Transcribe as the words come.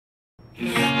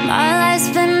My life's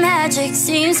been magic,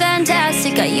 seems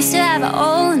fantastic. I used to have a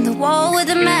hole in the wall with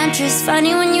a mattress.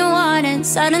 Funny when you want it,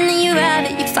 suddenly you have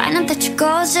it. You find out that your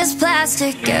goal's just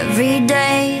plastic. Every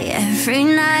day, every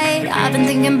night, I've been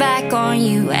thinking back on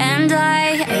you and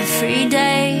I. Every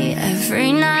day,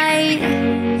 every night,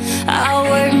 I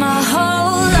work my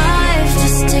whole life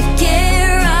just to get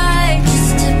right,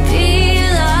 just to be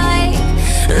like,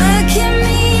 look at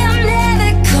me, I'm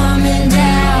never coming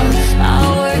down. I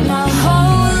work my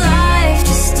whole life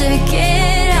just to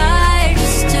get high,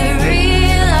 just to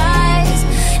realize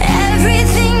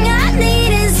everything I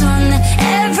need is on the,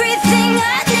 everything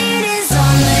I need is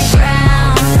on the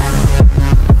ground.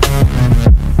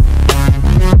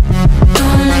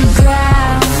 On the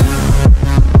ground.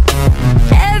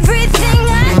 Everything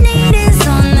I need is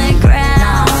on the ground.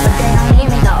 No, but they don't need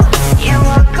me though. You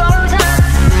what goes up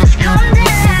must come down.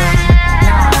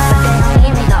 No, but they don't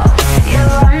need me though.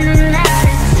 You're running out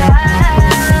of time.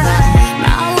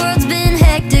 My world's been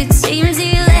hectic, seems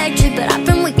electric, but I've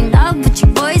been waking up with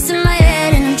your voice in my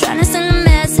head, and I'm trying to send a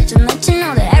message and let you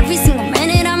know that every single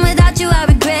minute I'm without you, I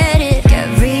regret it.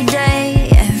 Every day,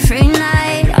 every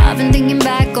night, I've been thinking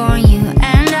back on you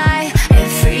and I.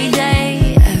 Every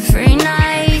day, every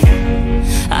night,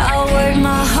 I work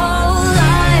my whole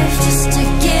life just to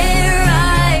get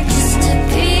right, just to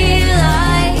be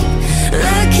like,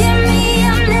 look at me,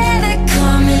 I'm never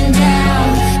coming down.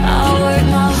 I work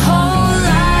my whole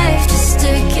life just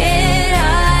to get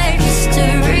high, just to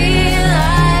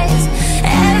realize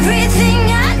everything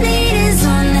I need is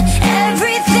on the,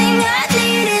 everything I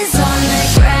need is on the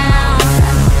ground.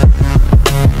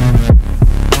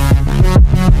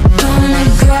 On the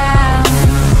ground.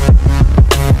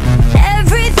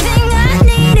 Everything I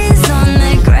need is on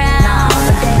the ground. No,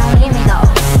 but they don't need me though.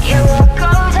 You what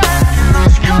goes up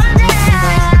must come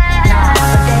down. No,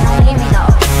 but they don't need me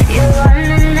though. You're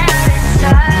running out of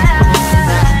time.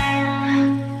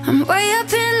 I'm way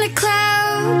up in the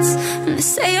clouds, and they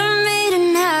say I made it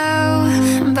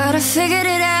now, but I figured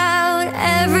it out.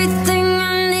 Everything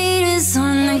I need is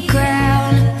on the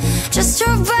ground. Just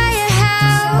drove by your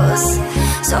house,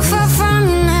 so far from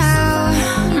you now,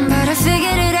 but I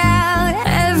figured it out.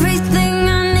 Everything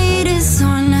I need is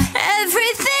on the,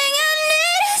 everything I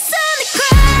need is on the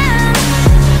ground.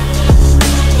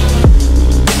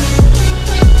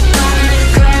 On the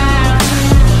ground.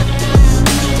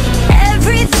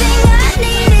 Everything I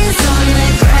need is on the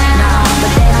ground. No,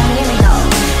 but they don't need me though.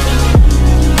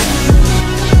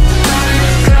 On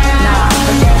the ground. No,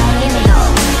 but they don't need me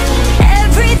though.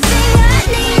 Everything I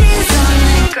need is on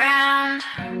the ground.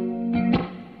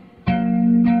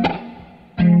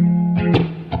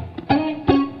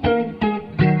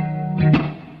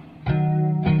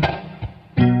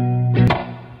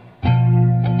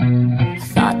 I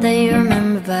thought that you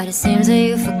remembered, but it seems that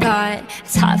you forgot.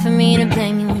 It's hard for me to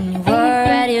blame you when you were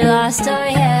already lost, oh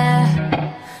yeah.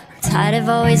 I'm tired of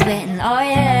always waiting, oh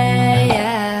yeah,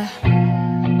 yeah.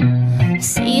 I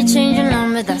see you change your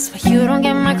number, that's why you don't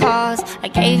get my calls. I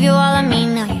gave you all of me,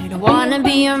 now you don't wanna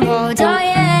be involved, oh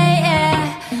yeah,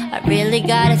 yeah. I really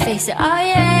gotta face it, oh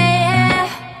yeah, yeah.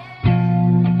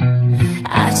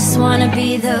 I just wanna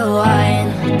be the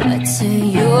one, but to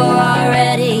you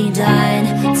already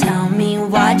done. Tell me,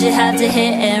 why'd you have to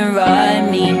hit and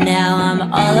run me? Now I'm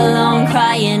all alone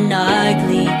crying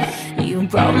ugly. You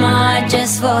broke my heart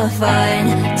just for fun,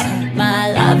 took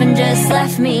my love and just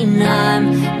left me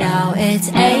numb. Now it's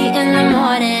 8 in the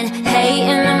morning, 8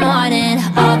 in the morning,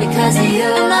 all because of you.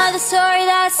 Another story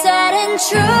that's sad and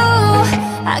true.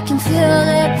 I can feel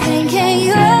the pain, can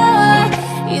you?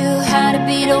 You had to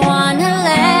be the one to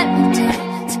let me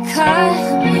down, to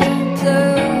cut me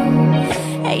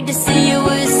through. Hate to see you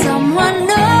with someone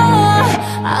new.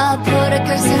 I'll put a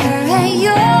curse to her and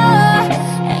you.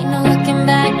 Ain't no looking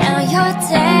back, now you're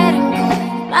dead and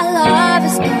gone. My love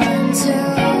is gone too.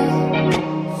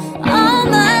 All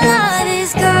my love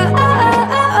is gone.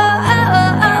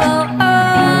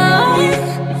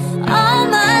 All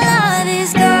my love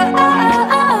is gone.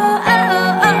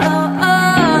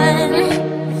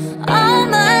 All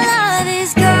my love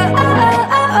is gone.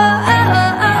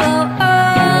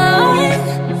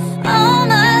 All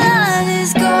my love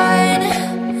is gone.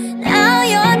 Now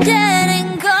you're dead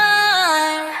and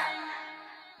gone.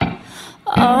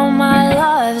 All my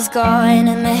love is gone,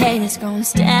 and the hate is gone.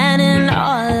 Standing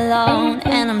all alone,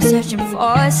 and I'm searching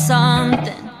for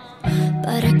something,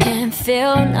 but I can't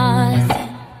feel nothing.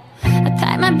 I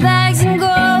pack my bags and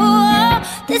go.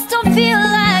 This don't feel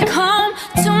like home.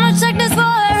 Too much darkness for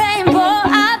a rainbow.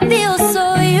 I feel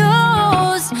so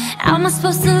used. How am I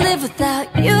supposed to live without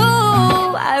you?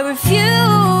 I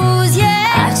refuse,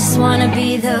 yeah. I just wanna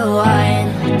be the one,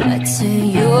 but to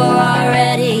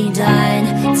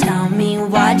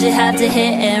have to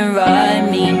hit and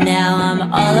run me. Now I'm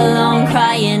all alone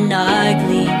crying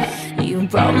ugly. You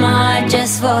broke my heart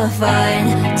just for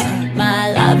fun, took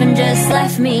my love and just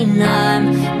left me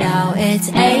numb. Now it's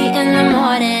 8 in the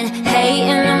morning,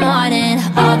 8 in the morning,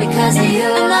 all because of you.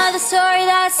 Another story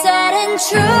that's sad and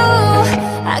true.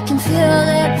 I can feel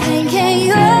the pain, can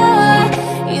you?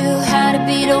 You had to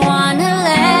be the one to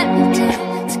let me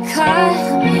down, to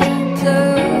cut me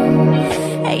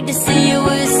through. Hate to see you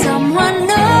with someone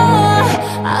new.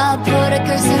 I'll put a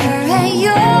curse to her and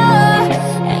you.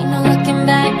 Ain't no looking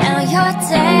back, now you're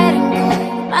dead and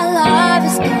gone. My love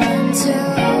is gone too.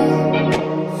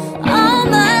 All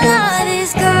my love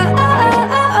is gone.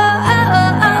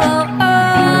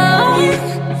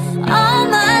 All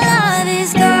my love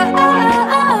is gone.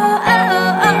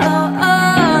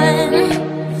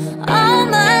 All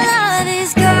my love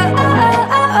is gone.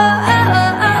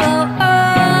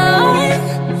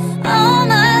 All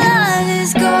my love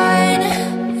is gone.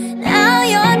 Now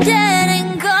you're dead.